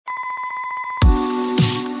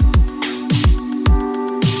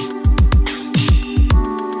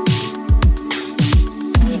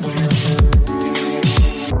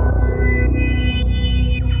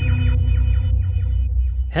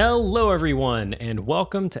Hello, everyone, and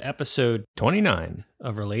welcome to episode 29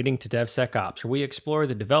 of Relating to DevSecOps, where we explore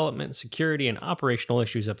the development, security, and operational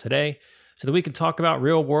issues of today so that we can talk about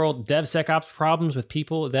real-world DevSecOps problems with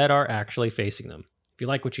people that are actually facing them. If you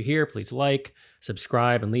like what you hear, please like,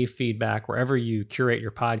 subscribe, and leave feedback wherever you curate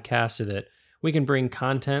your podcast so that we can bring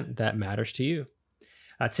content that matters to you.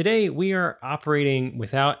 Today, we are operating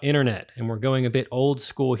without internet, and we're going a bit old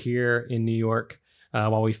school here in New York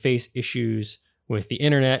while we face issues with the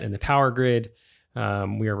internet and the power grid.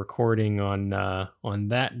 We are recording on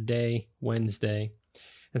that day, Wednesday.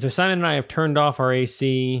 And so Simon and I have turned off our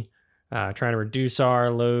AC, trying to reduce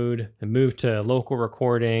our load and move to local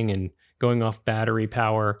recording and going off battery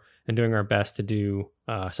power and doing our best to do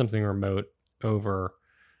something remote over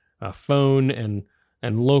a phone and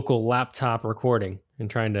local laptop recording and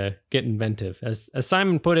trying to get inventive. As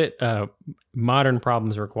Simon put it, modern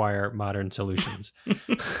problems require modern solutions.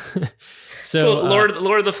 So Lord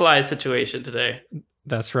of the Flies situation today.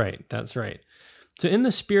 That's right. So in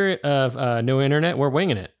the spirit of no internet, we're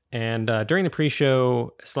winging it. And during the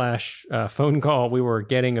pre-show / phone call, we were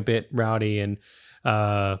getting a bit rowdy in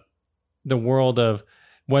the world of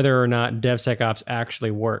whether or not DevSecOps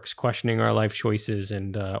actually works, questioning our life choices.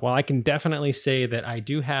 And while I can definitely say that I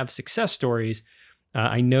do have success stories,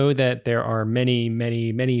 I know that there are many,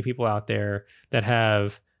 many, many people out there that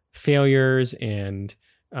have failures and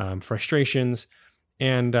frustrations.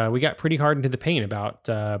 And we got pretty hard into the paint about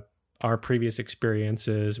our previous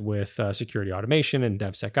experiences with security automation and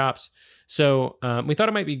DevSecOps. So we thought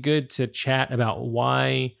it might be good to chat about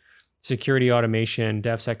why security automation,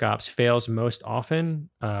 DevSecOps fails most often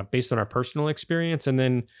based on our personal experience, and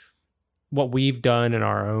then what we've done in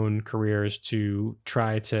our own careers to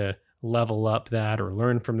try to level up that or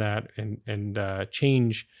learn from that and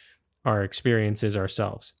change our experiences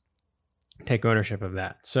ourselves, take ownership of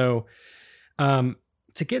that. So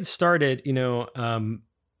to get started,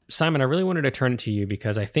 Simon, I really wanted to turn it to you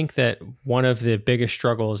because I think that one of the biggest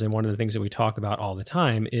struggles and one of the things that we talk about all the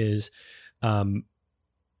time is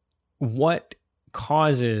what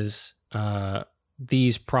causes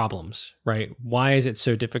these problems, right? Why is it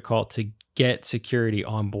so difficult to get security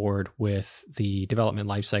on board with the development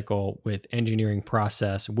lifecycle, with engineering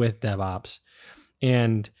process, with DevOps?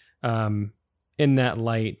 And in that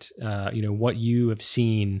light, what you have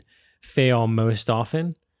seen fail most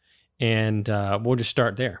often, and we'll just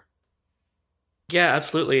start there. Yeah,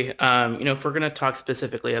 absolutely. If we're going to talk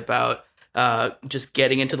specifically about just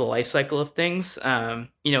getting into the life cycle of things,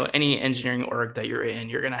 any engineering org that you're in,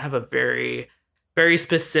 you're going to have a very, very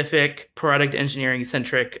specific product engineering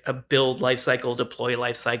centric build lifecycle, deploy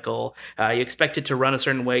lifecycle. You expect it to run a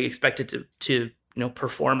certain way. You expect it to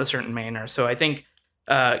perform a certain manner. So I think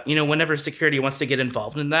whenever security wants to get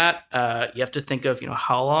involved in that, you have to think of,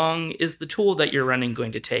 how long is the tool that you're running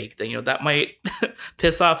going to take? That might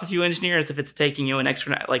piss off a few engineers if it's taking an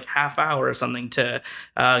extra like half hour or something to,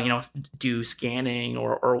 do scanning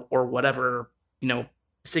or whatever,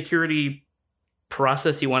 security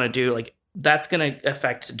process you want to do. Like that's going to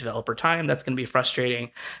affect developer time. That's going to be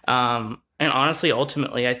frustrating. And honestly,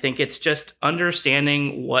 ultimately, I think it's just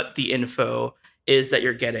understanding what the info is that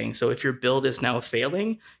you're getting. So if your build is now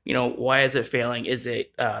failing, why is it failing? Is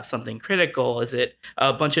it something critical? Is it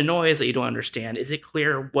a bunch of noise that you don't understand? Is it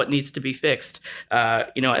clear what needs to be fixed? As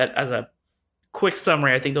a quick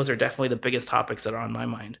summary, I think those are definitely the biggest topics that are on my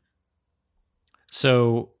mind.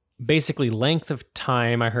 So basically length of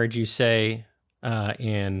time, I heard you say,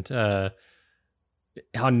 and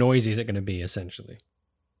how noisy is it going to be essentially?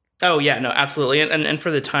 Oh, yeah, no, absolutely. And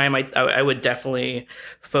for the time, I would definitely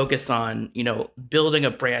focus on, building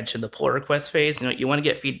a branch in the pull request phase. You want to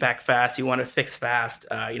get feedback fast. You want to fix fast.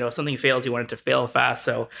 If something fails, you want it to fail fast.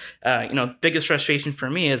 So, biggest frustration for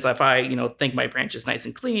me is if I, think my branch is nice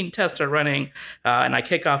and clean, tests are running, and I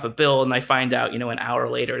kick off a build and I find out, an hour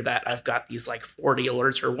later that I've got these like 40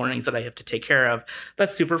 alerts or warnings that I have to take care of.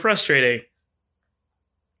 That's super frustrating.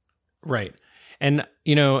 Right. And,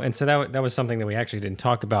 and so that was something that we actually didn't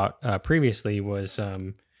talk about previously was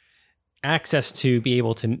access to be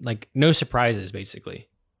able to, like, no surprises, basically,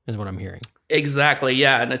 is what I'm hearing. Exactly,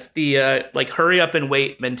 yeah. And it's the, hurry up and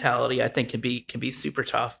wait mentality, I think, can be super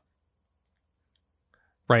tough.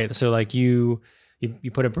 Right. So, like, you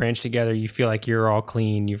put a branch together, you feel like you're all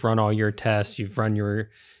clean, you've run all your tests, you've run your,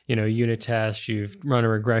 unit test, you've run a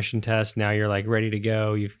regression test, now you're like ready to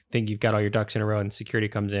go, you think you've got all your ducks in a row, and security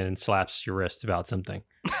comes in and slaps your wrist about something.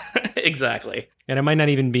 Exactly. And it might not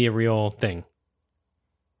even be a real thing.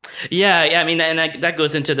 Yeah, I mean, and that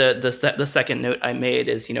goes into the second note I made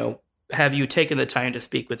is, have you taken the time to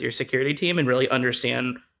speak with your security team and really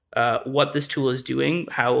understand what this tool is doing,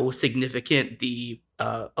 how significant the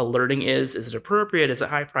alerting is. Is it appropriate? Is it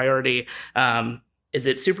high priority? Is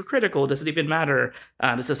it super critical? Does it even matter?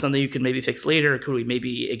 Is this something you can maybe fix later? Could we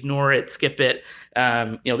maybe ignore it, skip it?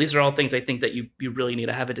 These are all things I think that you really need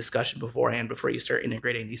to have a discussion beforehand before you start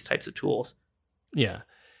integrating these types of tools. Yeah.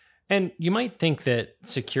 And you might think that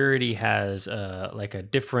security has like a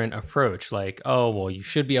different approach, like, oh, well, you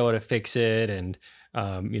should be able to fix it. And,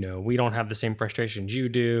 we don't have the same frustrations you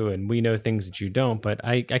do, and we know things that you don't. But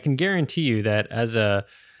I can guarantee you that as a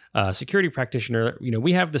security practitioner,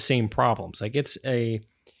 we have the same problems. Like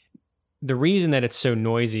the reason that it's so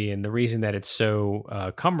noisy and the reason that it's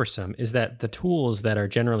so cumbersome is that the tools that are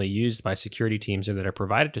generally used by security teams or that are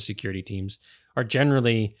provided to security teams are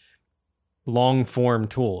generally long form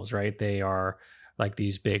tools, right? They are like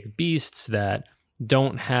these big beasts that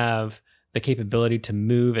don't have the capability to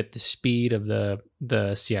move at the speed of the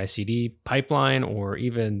CI/CD pipeline or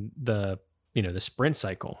even the sprint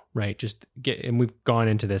cycle, right? And we've gone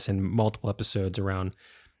into this in multiple episodes around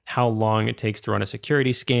how long it takes to run a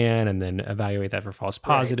security scan and then evaluate that for false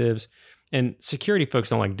positives. Right. And security folks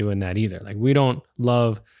don't like doing that either. Like, we don't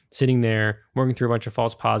love sitting there working through a bunch of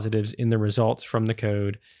false positives in the results from the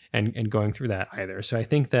code and going through that either. So I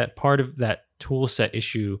think that part of that tool set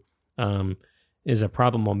issue is a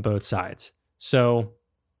problem on both sides. So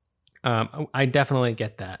I definitely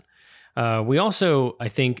get that. We also, I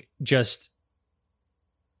think, just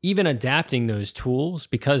even adapting those tools,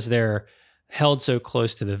 because they're held so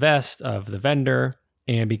close to the vest of the vendor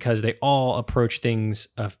and because they all approach things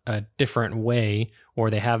a different way, or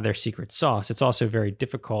they have their secret sauce, it's also very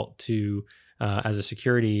difficult to, as a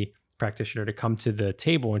security practitioner, to come to the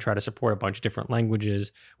table and try to support a bunch of different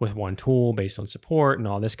languages with one tool based on support and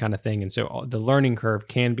all this kind of thing. And so the learning curve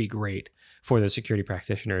can be great for the security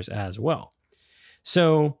practitioners as well.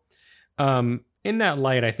 So in that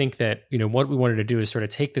light, I think that, what we wanted to do is sort of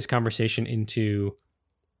take this conversation into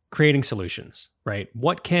creating solutions, right?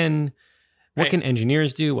 What can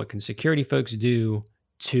engineers do? What can security folks do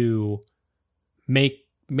to make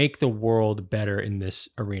the world better in this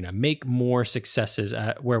arena, make more successes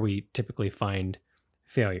at where we typically find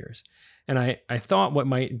failures? And I thought what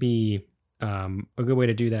might be a good way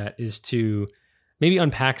to do that is to maybe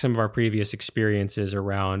unpack some of our previous experiences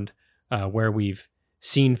around where we've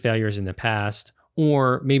seen failures in the past,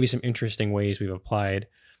 or maybe some interesting ways we've applied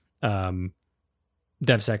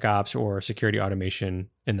DevSecOps or security automation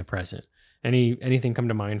in the present. Anything come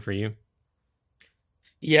to mind for you?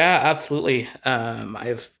 Yeah, absolutely.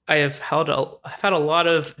 I've had a lot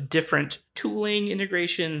of different tooling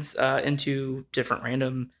integrations into different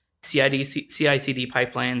random CI/CD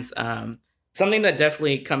pipelines. Something that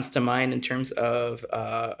definitely comes to mind in terms of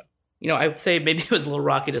I would say maybe it was a little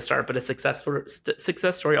rocky to start, but a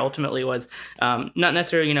success story ultimately was not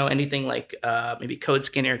necessarily anything like maybe code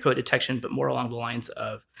scanning or code detection, but more along the lines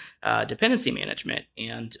of dependency management.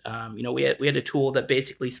 And we had a tool that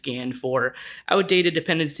basically scanned for outdated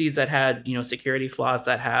dependencies that had security flaws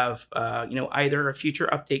that have either a future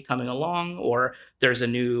update coming along, or there's a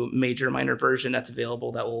new major minor version that's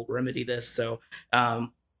available that will remedy this. So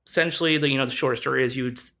essentially, the short story is you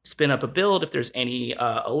would spin up a build. If there's any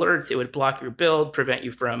alerts, it would block your build, prevent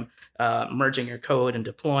you from merging your code and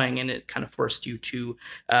deploying, and it kind of forced you to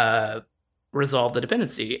resolve the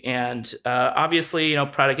dependency. And obviously,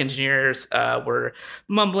 product engineers were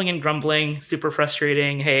mumbling and grumbling, super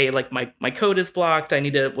frustrating. Hey, like my code is blocked. What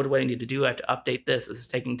do I need to do? I have to update this. This is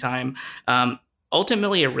taking time.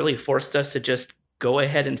 Ultimately, it really forced us to just go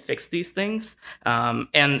ahead and fix these things.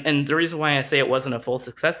 And the reason why I say it wasn't a full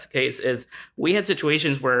success case is we had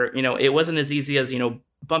situations where, it wasn't as easy as,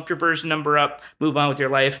 bump your version number up, move on with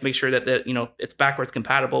your life, make sure that it's backwards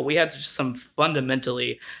compatible. We had just some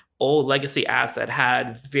fundamentally old legacy apps that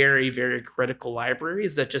had very, very critical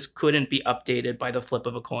libraries that just couldn't be updated by the flip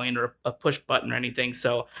of a coin or a push button or anything.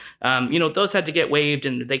 So, those had to get waived,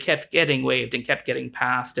 and they kept getting waived and kept getting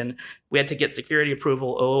passed. And we had to get security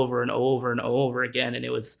approval over and over and over again. And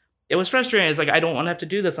it was frustrating. It's like, I don't want to have to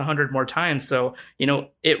do this 100 more times. So,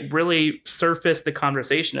 it really surfaced the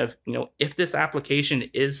conversation of, if this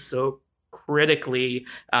application is so critically,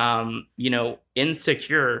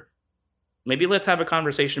 insecure, maybe let's have a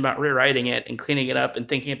conversation about rewriting it and cleaning it up and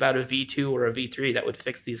thinking about a V2 or a V3 that would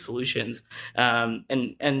fix these solutions.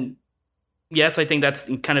 And yes, I think that's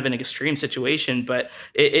kind of an extreme situation, but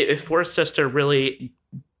it forced us to really,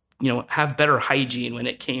 have better hygiene when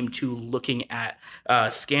it came to looking at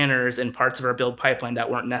scanners and parts of our build pipeline that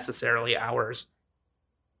weren't necessarily ours.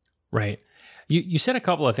 Right. You said a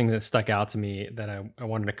couple of things that stuck out to me that I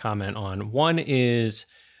wanted to comment on. One is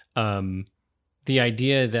the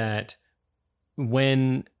idea that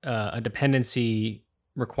when a dependency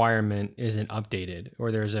requirement isn't updated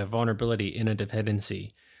or there's a vulnerability in a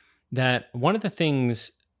dependency, that one of the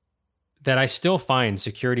things that I still find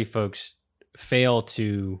security folks fail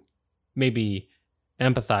to maybe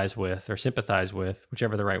empathize with or sympathize with,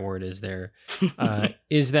 whichever the right word is there,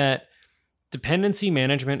 is that dependency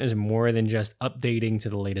management is more than just updating to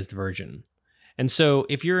the latest version. And so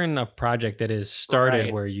if you're in a project that is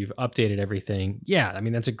started where you've updated everything, yeah, I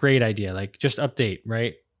mean, that's a great idea. Like just update,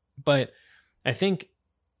 right? But I think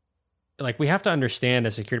like we have to understand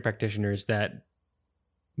as security practitioners that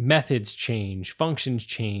methods change, functions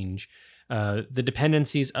change, the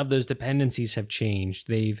dependencies of those dependencies have changed.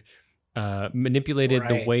 They've manipulated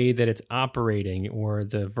the way that it's operating, or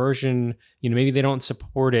the version, maybe they don't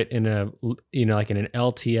support it in a, like in an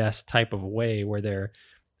LTS type of way where they're,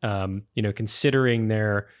 considering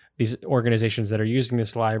these organizations that are using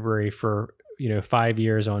this library for, 5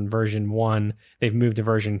 years on version 1, they've moved to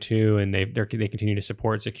version 2 and they continue to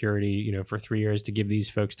support security, for 3 years to give these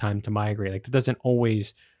folks time to migrate. Like that doesn't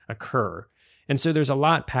always occur. And so there's a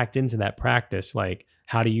lot packed into that practice. Like,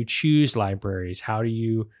 how do you choose libraries? How do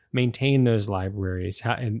you maintain those libraries?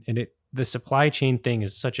 The supply chain thing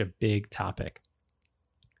is such a big topic.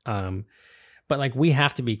 But like we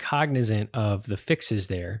have to be cognizant of the fixes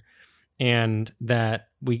there, and that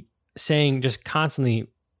just constantly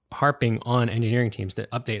harping on engineering teams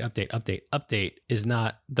that update is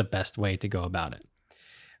not the best way to go about it.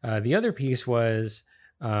 The other piece was,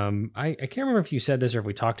 I can't remember if you said this or if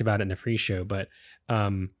we talked about it in the pre-show, but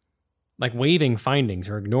like waiving findings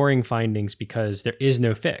or ignoring findings because there is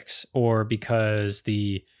no fix, or because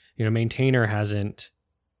the maintainer hasn't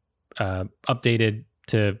updated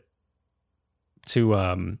to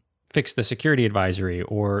fix the security advisory,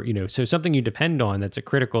 or so something you depend on that's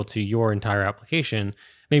critical to your entire application,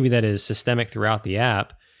 maybe that is systemic throughout the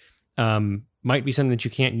app, might be something that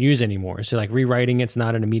you can't use anymore. So like rewriting it's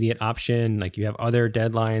not an immediate option. Like you have other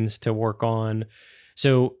deadlines to work on.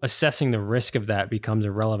 So assessing the risk of that becomes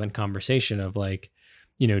a relevant conversation of like,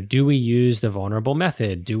 do we use the vulnerable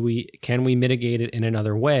method? Can we mitigate it in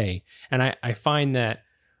another way? And I find that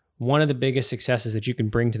one of the biggest successes that you can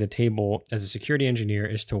bring to the table as a security engineer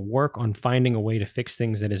is to work on finding a way to fix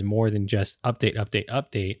things that is more than just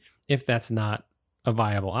update, if that's not a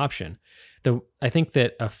viable option. I think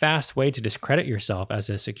that a fast way to discredit yourself as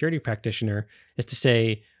a security practitioner is to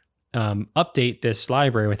say, update this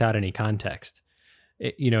library without any context.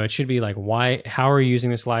 It should be like, how are you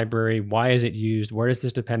using this library? Why is it used? Where does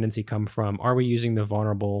this dependency come from? Are we using the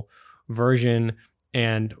vulnerable version?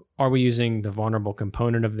 And are we using the vulnerable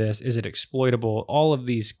component of this? Is it exploitable? All of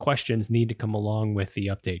these questions need to come along with the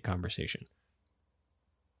update conversation.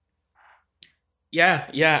 Yeah,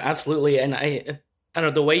 absolutely. And I don't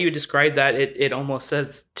know, the way you describe that, it almost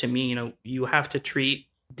says to me, you have to treat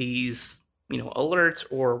these, alerts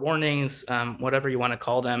or warnings, whatever you want to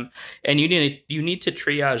call them, and you need to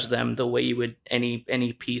triage them the way you would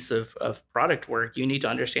any piece of product work. You need to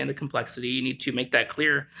understand the complexity. You need to make that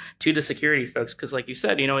clear to the security folks, because like you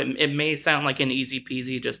said, it may sound like an easy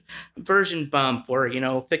peasy just version bump, or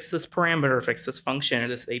fix this parameter, fix this function or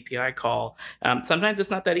this API call. Sometimes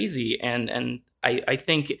it's not that easy, and I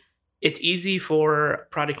think it's easy for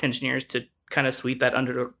product engineers to kind of sweep that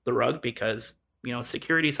under the rug, because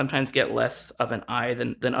security sometimes get less of an eye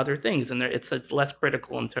than other things, and it's less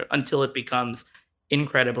critical until it becomes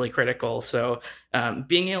incredibly critical. So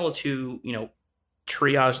being able to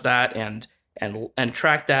triage that and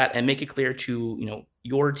track that and make it clear to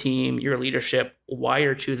your team, your leadership, why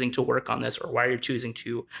you're choosing to work on this, or why you're choosing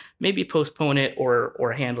to maybe postpone it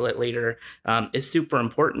or handle it later, is super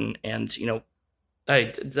important. And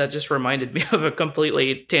that just reminded me of a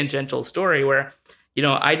completely tangential story where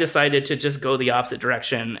I decided to just go the opposite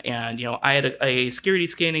direction. And, I had a security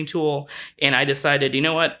scanning tool, and I decided,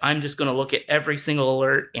 what, I'm just going to look at every single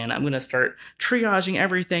alert, and I'm going to start triaging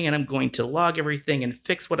everything, and I'm going to log everything and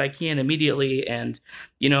fix what I can immediately. And,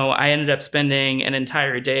 I ended up spending an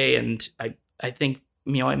entire day, and I think,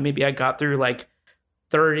 maybe I got through like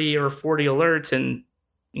 30 or 40 alerts, and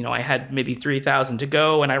I had maybe 3,000 to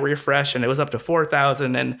go, and I refreshed and it was up to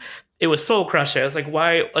 4,000, and it was soul crushing. I was like,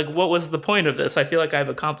 why, what was the point of this? I feel like I've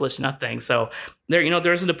accomplished nothing. So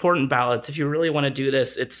there's an important balance. If you really want to do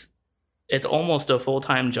this, it's almost a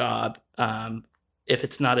full-time job. If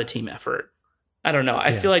it's not a team effort. I don't know.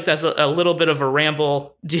 I feel like that's a little bit of a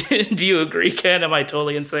ramble. Do you agree, Ken? Am I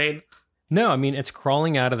totally insane? No, I mean, it's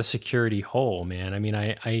crawling out of the security hole, man. I mean,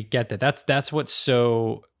 I get that. That's what's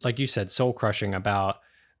so, like you said, soul crushing about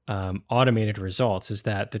automated results, is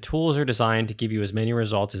that the tools are designed to give you as many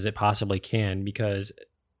results as it possibly can, because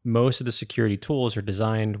most of the security tools are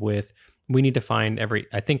designed with we need to find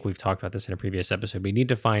I think we've talked about this in a previous episode, we need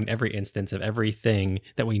to find every instance of everything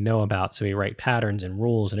that we know about. So we write patterns and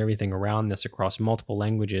rules and everything around this across multiple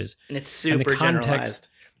languages. And it's super generalized.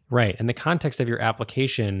 Right. And the context of your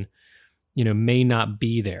application, may not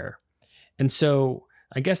be there. And so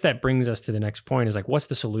I guess that brings us to the next point is like, what's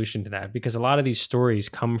the solution to that? Because a lot of these stories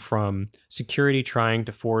come from security trying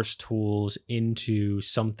to force tools into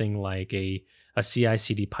something like a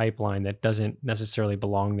CI/CD pipeline that doesn't necessarily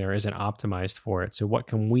belong there, isn't optimized for it. So what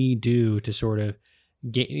can we do to sort of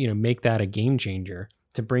make that a game changer,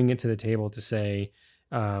 to bring it to the table to say,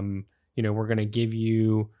 we're going to give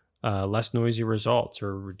you less noisy results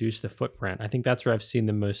or reduce the footprint. I think that's where I've seen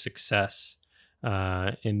the most success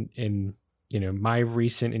in my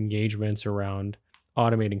recent engagements around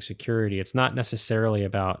automating security. It's not necessarily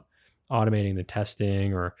about automating the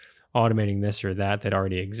testing or automating this or that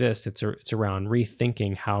already exists. It's around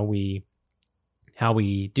rethinking how we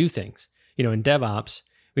do things. In DevOps,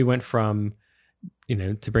 we went from,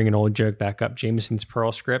 to bring an old joke back up, Jameson's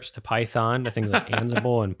Perl scripts to Python to things like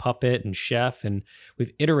Ansible and Puppet and Chef. And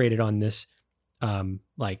we've iterated on this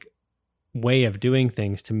way of doing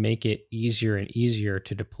things to make it easier and easier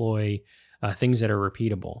to deploy things that are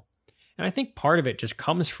repeatable. And I think part of it just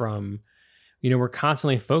comes from, we're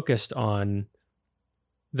constantly focused on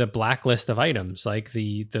the blacklist of items, like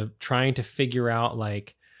the trying to figure out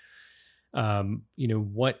what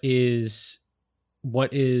is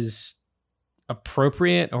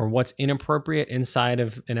appropriate or what's inappropriate inside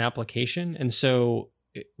of an application. And so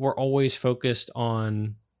we're always focused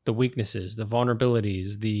on the weaknesses, the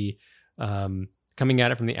vulnerabilities, the coming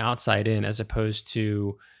at it from the outside in, as opposed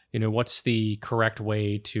to, what's the correct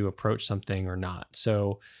way to approach something or not.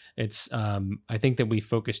 So it's, I think that we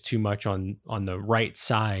focus too much on the right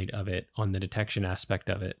side of it, on the detection aspect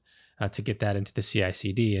of it, to get that into the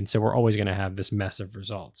CI/CD. And so we're always going to have this mess of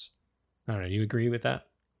results. I don't know. Do you agree with that?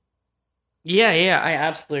 Yeah, I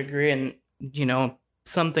absolutely agree. And,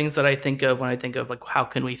 some things that I think of when I think of like, how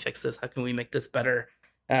can we fix this? How can we make this better?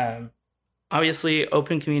 Obviously,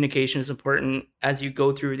 open communication is important as you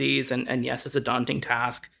go through these. And yes, it's a daunting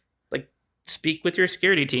task. Like, speak with your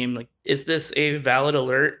security team. Like, is this a valid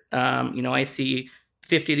alert? I see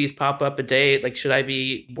 50 of these pop up a day. Like, should I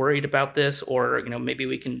be worried about this? Or, maybe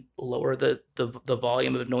we can lower the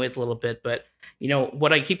volume of noise a little bit. But,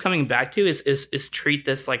 what I keep coming back to is treat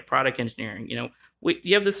this like product engineering. You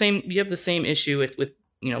have the same issue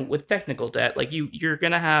with technical debt. Like you're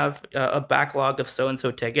going to have a backlog of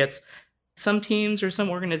so-and-so tickets. Some teams or some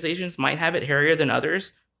organizations might have it hairier than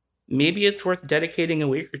others. Maybe it's worth dedicating a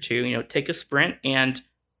week or two, take a sprint and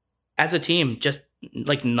as a team, just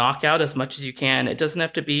like knock out as much as you can. It doesn't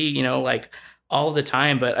have to be, all the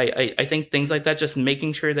time, but I think things like that, just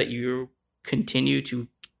making sure that you continue to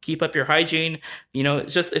keep up your hygiene.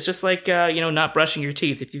 It's just like, not brushing your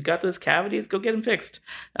teeth. If you've got those cavities, go get them fixed.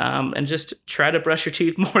 And just try to brush your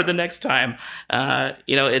teeth more the next time.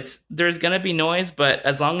 There's going to be noise, but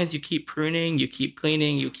as long as you keep pruning, you keep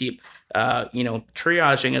cleaning, you keep,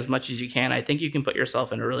 triaging as much as you can, I think you can put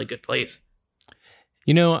yourself in a really good place.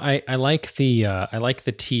 I like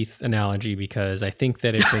the teeth analogy, because I think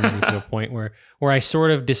that it brings me to a point where I sort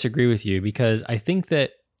of disagree with you, because I think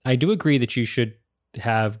that I do agree that you should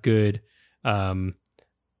have good, coding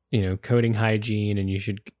hygiene, and you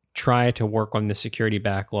should try to work on the security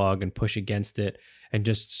backlog and push against it, and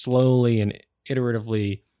just slowly and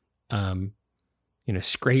iteratively,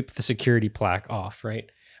 scrape the security plaque off, right?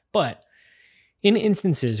 But in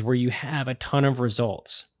instances where you have a ton of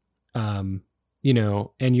results, and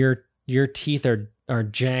your teeth are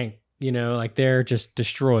jank, like they're just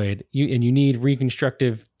destroyed, and you need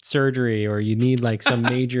reconstructive surgery, or you need like some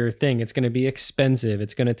major thing. It's going to be expensive.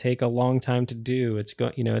 It's going to take a long time to do. It's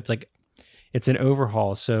an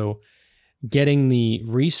overhaul. So getting the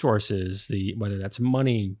resources, whether that's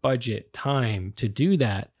money, budget, time to do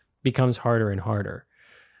that becomes harder and harder.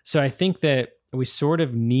 So I think that we sort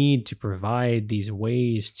of need to provide these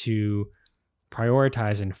ways to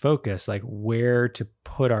prioritize and focus, like where to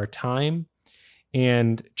put our time,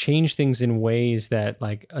 and change things in ways that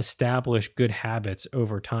like establish good habits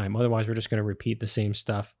over time. Otherwise, we're just going to repeat the same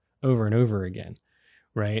stuff over and over again,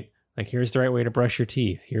 right? Like, here's the right way to brush your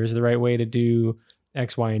teeth. Here's the right way to do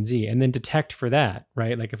X, Y, and Z, and then detect for that,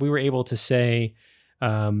 right? Like if we were able to say,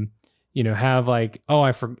 have like,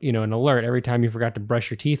 an alert every time you forgot to brush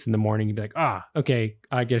your teeth in the morning, you'd be like, okay,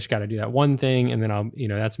 I just got to do that one thing, and then I'll,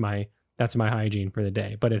 that's my hygiene for the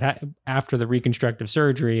day. But after the reconstructive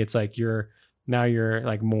surgery, it's like you're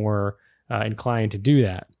like more inclined to do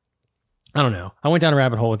that. I don't know. I went down a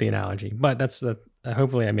rabbit hole with the analogy, but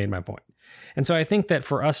hopefully I made my point. And so I think that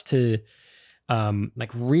for us to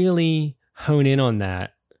really hone in on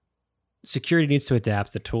that, security needs to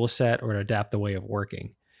adapt the tool set or adapt the way of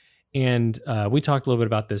working. And we talked a little bit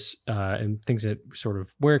about this and things that sort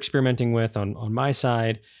of we're experimenting with on my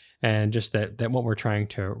side, and just that what we're trying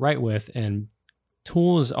to write with. And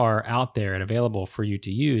tools are out there and available for you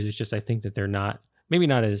to use. It's just I think that they're maybe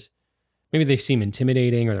they seem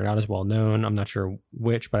intimidating, or they're not as well known. I'm not sure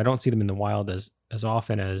which, but I don't see them in the wild as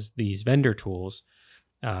often as these vendor tools.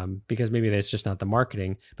 Because maybe that's just not the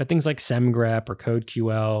marketing, but things like SemGrep or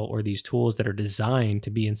CodeQL, or these tools that are designed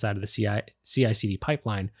to be inside of the CI/CD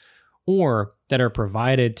pipeline, or that are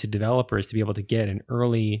provided to developers to be able to get an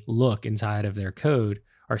early look inside of their code,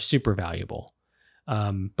 are super valuable.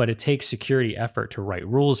 But it takes security effort to write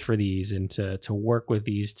rules for these and to work with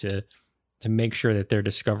these to make sure that they're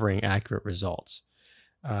discovering accurate results.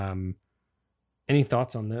 Any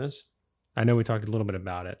thoughts on those? I know we talked a little bit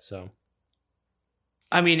about it, so.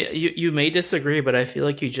 I mean, you may disagree, but I feel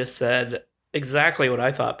like you just said exactly what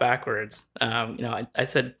I thought backwards. I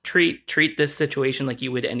said treat this situation like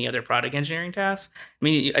you would any other product engineering task. I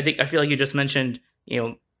mean, I feel like you just mentioned,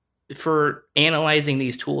 for analyzing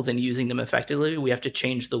these tools and using them effectively, we have to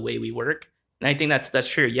change the way we work. And I think that's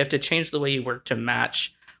true. You have to change the way you work to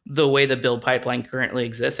match the way the build pipeline currently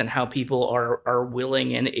exists and how people are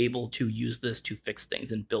willing and able to use this to fix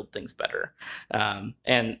things and build things better.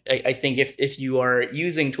 And I think if you are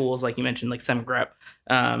using tools like you mentioned, like SemGrep,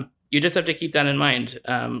 you just have to keep that in mind.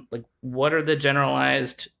 Like, what are the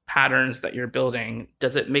generalized patterns that you're building?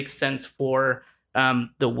 Does it make sense for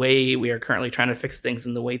the way we are currently trying to fix things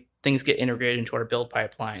and the way things get integrated into our build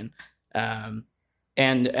pipeline?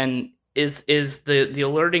 And is the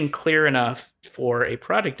alerting clear enough for a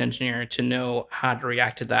product engineer to know how to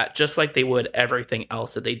react to that, just like they would everything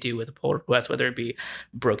else that they do with a pull request, whether it be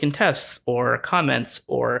broken tests or comments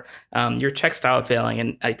or your check style failing?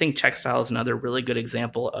 And I think check style is another really good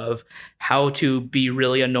example of how to be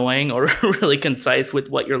really annoying or really concise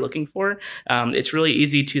with what you're looking for. It's really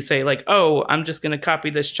easy to say like, oh, I'm just going to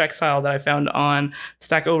copy this check style that I found on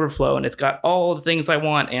Stack Overflow, and it's got all the things I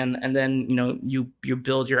want. And then, you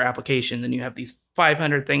build your application, then you have these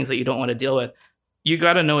 500 things that you don't want to deal with. You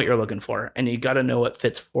got to know what you're looking for, and you got to know what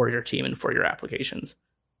fits for your team and for your applications.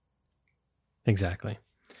 Exactly.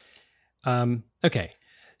 Okay.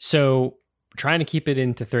 So trying to keep it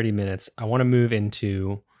into 30 minutes, I want to move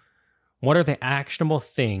into what are the actionable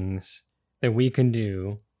things that we can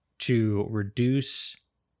do to reduce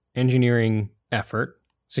engineering effort,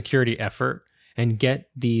 security effort, and get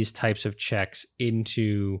these types of checks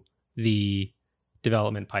into the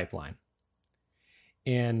development pipeline.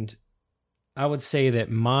 And I would say that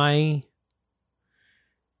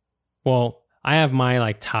I have my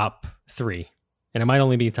like top 3, and it might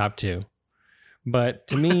only be top 2, but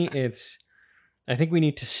to me, I think we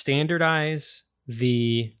need to standardize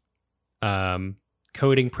the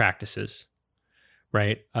coding practices,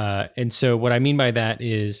 right? And so what I mean by that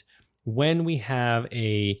is when we have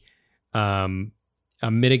a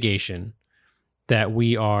mitigation that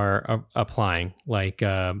we are applying, like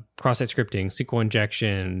cross-site scripting, SQL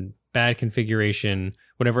injection, bad configuration,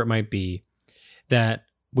 whatever it might be, that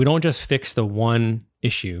we don't just fix the one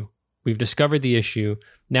issue. We've discovered the issue.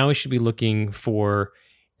 Now we should be looking for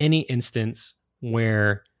any instance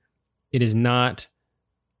where it is not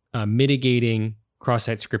mitigating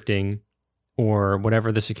cross-site scripting or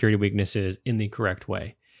whatever the security weakness is in the correct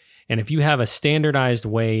way. And if you have a standardized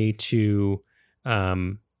way to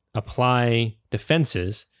apply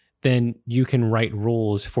defenses, then you can write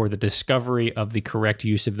rules for the discovery of the correct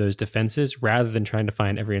use of those defenses rather than trying to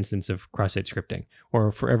find every instance of cross-site scripting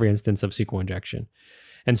or for every instance of SQL injection.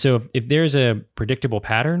 And so if there's a predictable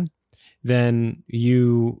pattern, then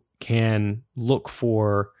you can look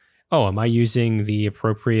for, am I using the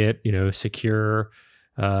appropriate, secure,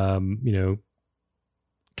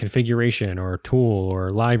 configuration or tool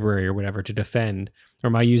or library or whatever to defend? Or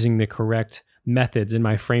am I using the correct methods in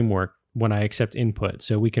my framework when I accept input?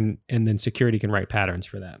 So and then security can write patterns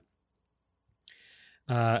for that.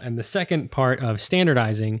 And the second part of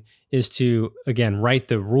standardizing is to, again, write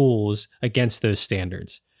the rules against those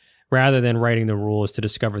standards rather than writing the rules to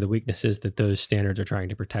discover the weaknesses that those standards are trying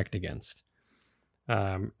to protect against.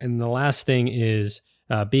 And the last thing is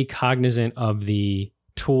be cognizant of the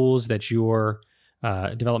tools that your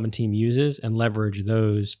development team uses and leverage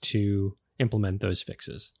those to implement those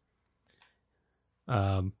fixes.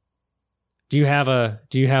 Do you have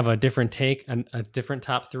a different take, a different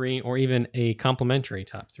top 3, or even a complementary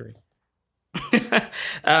top 3?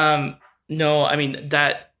 No, I mean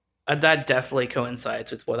that definitely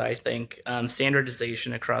coincides with what I think.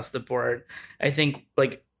 Standardization across the board. I think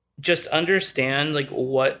like just understand like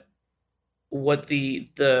what what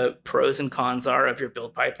the pros and cons are of your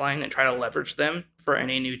build pipeline and try to leverage them for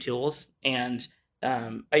any new tools. And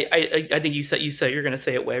I think you said you're going to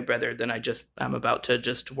say it way better than I'm about to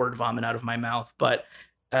just word vomit out of my mouth. But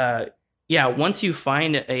yeah, once you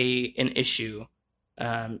find an issue,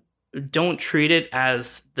 don't treat it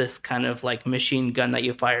as this kind of like machine gun that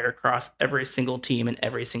you fire across every single team and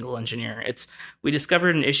every single engineer. We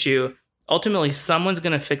discovered an issue. Ultimately, someone's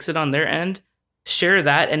going to fix it on their end. Share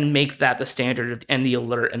that and make that the standard and the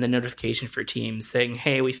alert and the notification for teams saying,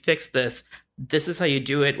 hey, we fixed this. This is how you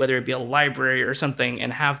do it, whether it be a library or something,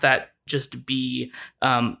 and have that just be,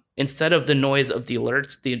 instead of the noise of the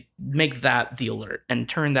alerts, make that the alert and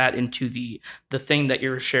turn that into the thing that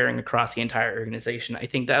you're sharing across the entire organization. I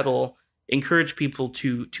think that'll encourage people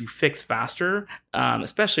to fix faster,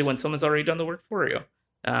 especially when someone's already done the work for you.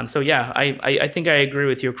 So yeah, I think I agree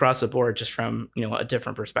with you across the board, just from a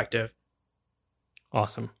different perspective.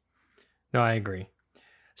 Awesome. No, I agree.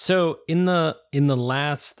 So in the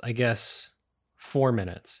last, I guess, 4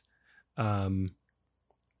 minutes,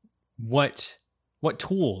 what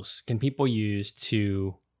tools can people use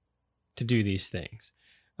to do these things?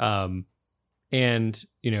 And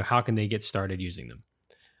how can they get started using them?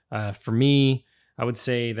 For me, I would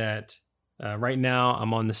say that right now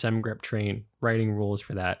I'm on the SemGrep train writing rules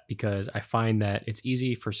for that, because I find that it's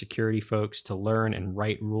easy for security folks to learn and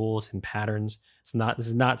write rules and patterns. This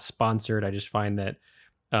is not sponsored. I just find that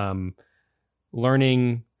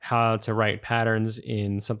learning how to write patterns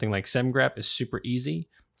in something like SemGrep is super easy.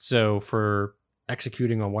 So for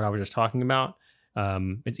executing on what I was just talking about,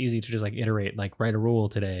 it's easy to just like iterate, like write a rule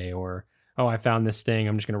today, or, oh, I found this thing,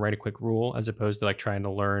 I'm just going to write a quick rule, as opposed to like trying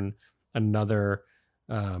to learn another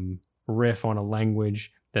riff on a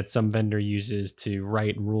language that some vendor uses to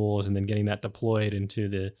write rules, and then getting that deployed into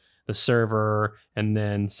the server, and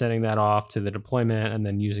then sending that off to the deployment, and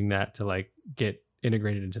then using that to like get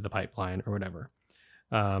integrated into the pipeline or whatever.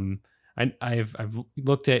 I've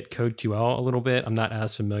looked at CodeQL a little bit. I'm not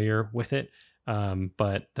as familiar with it,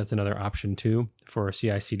 but that's another option too for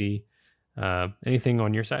CI/CD. Anything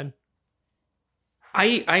on your side?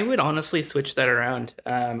 I would honestly switch that around.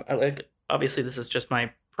 Obviously this is just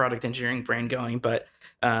my product engineering brain going, but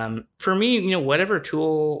for me, whatever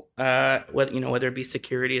tool, whether it be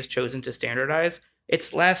security is chosen to standardize,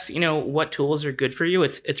 it's less, what tools are good for you.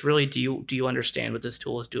 It's really, do you understand what this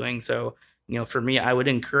tool is doing? So, for me, I would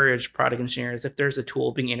encourage product engineers, if there's a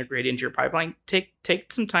tool being integrated into your pipeline,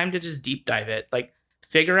 take some time to just deep dive it. Like,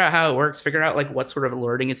 figure out how it works, figure out like what sort of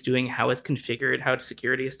alerting it's doing, how it's configured, how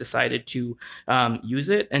security has decided to use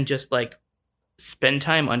it, and just like spend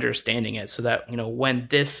time understanding it, so that when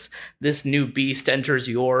this new beast enters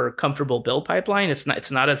your comfortable build pipeline, it's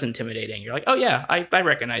not as intimidating. You're like, oh yeah, I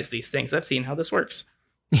recognize these things. I've seen how this works.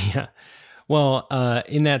 Yeah. Well,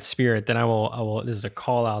 in that spirit, then I will. This is a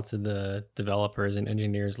call out to the developers and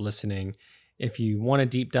engineers listening. If you want to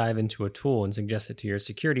deep dive into a tool and suggest it to your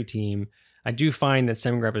security team, I do find that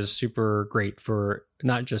SemGrep is super great for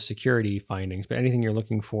not just security findings, but anything you're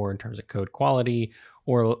looking for in terms of code quality,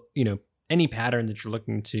 or any pattern that you're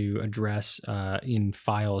looking to address in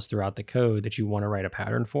files throughout the code that you want to write a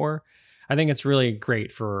pattern for. I think it's really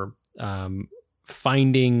great for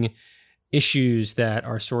finding issues that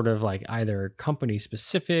are sort of like either company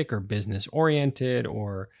specific or business oriented,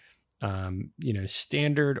 or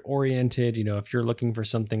standard oriented. If you're looking for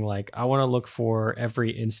something like, I want to look for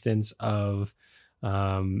every instance of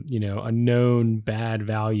a known bad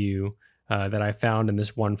value that I found in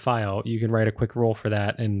this one file, you can write a quick rule for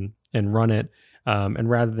that and run it. And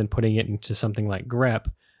rather than putting it into something like grep,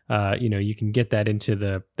 you can get that into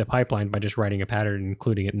the pipeline by just writing a pattern and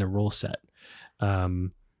including it in the rule set.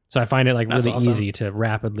 So I find it like really easy to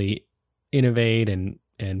rapidly innovate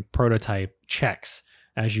and prototype checks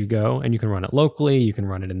as you go, and you can run it locally, you can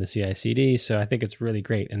run it in the CI/CD. So I think it's really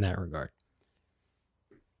great in that regard.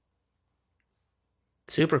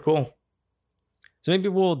 Super cool. So maybe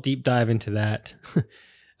we'll deep dive into that,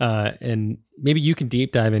 and maybe you can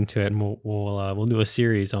deep dive into it, and we'll do a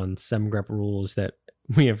series on SemGrep rules that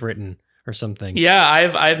we have written or something. Yeah,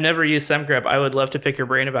 I've never used SemGrep. I would love to pick your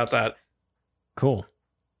brain about that. Cool.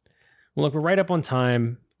 Well, look, we're right up on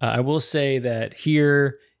time. I will say that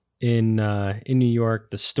here in New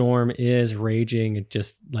York, the storm is raging. It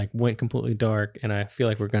just like went completely dark, and I feel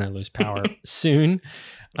like we're gonna lose power soon.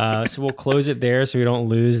 So we'll close it there so we don't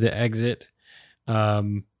lose the exit.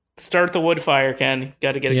 Start the wood fire, Ken.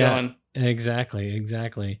 Got to get it going.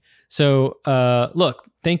 Exactly. So, look,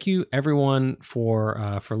 thank you everyone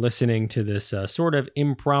for listening to this sort of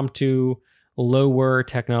impromptu, lower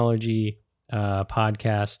technology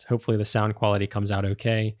podcast. Hopefully the sound quality comes out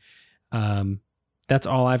okay. that's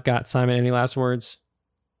all I've got. Simon, any last words?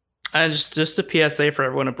 Just a PSA for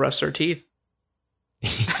everyone to brush their teeth.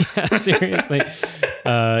 Yeah, seriously.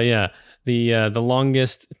 Yeah. The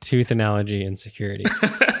longest tooth analogy in security.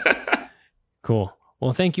 Cool.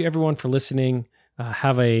 Well, thank you everyone for listening.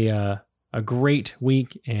 Have a great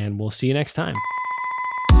week, and we'll see you next time.